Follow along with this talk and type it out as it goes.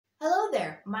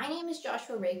there, my name is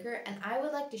Joshua Raker, and I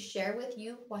would like to share with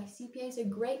you why CPA is a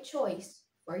great choice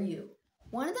for you.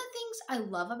 One of the things I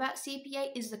love about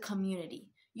CPA is the community.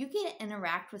 You get to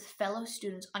interact with fellow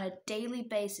students on a daily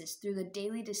basis through the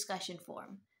daily discussion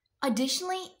forum.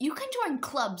 Additionally, you can join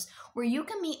clubs where you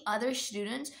can meet other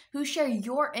students who share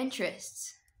your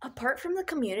interests. Apart from the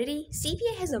community,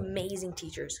 CPA has amazing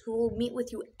teachers who will meet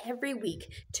with you every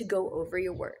week to go over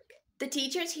your work. The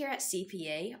teachers here at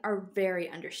CPA are very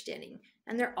understanding,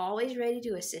 and they're always ready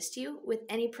to assist you with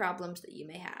any problems that you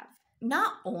may have.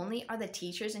 Not only are the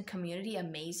teachers and community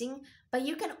amazing, but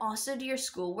you can also do your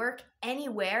schoolwork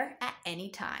anywhere at any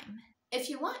time. If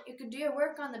you want, you could do your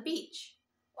work on the beach.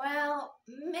 Well,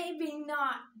 maybe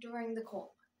not during the cold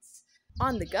months.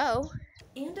 On the go.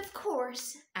 And of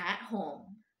course, at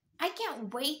home. I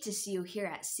can't wait to see you here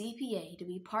at CPA to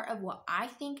be part of what I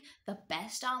think the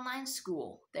best online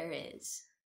school there is.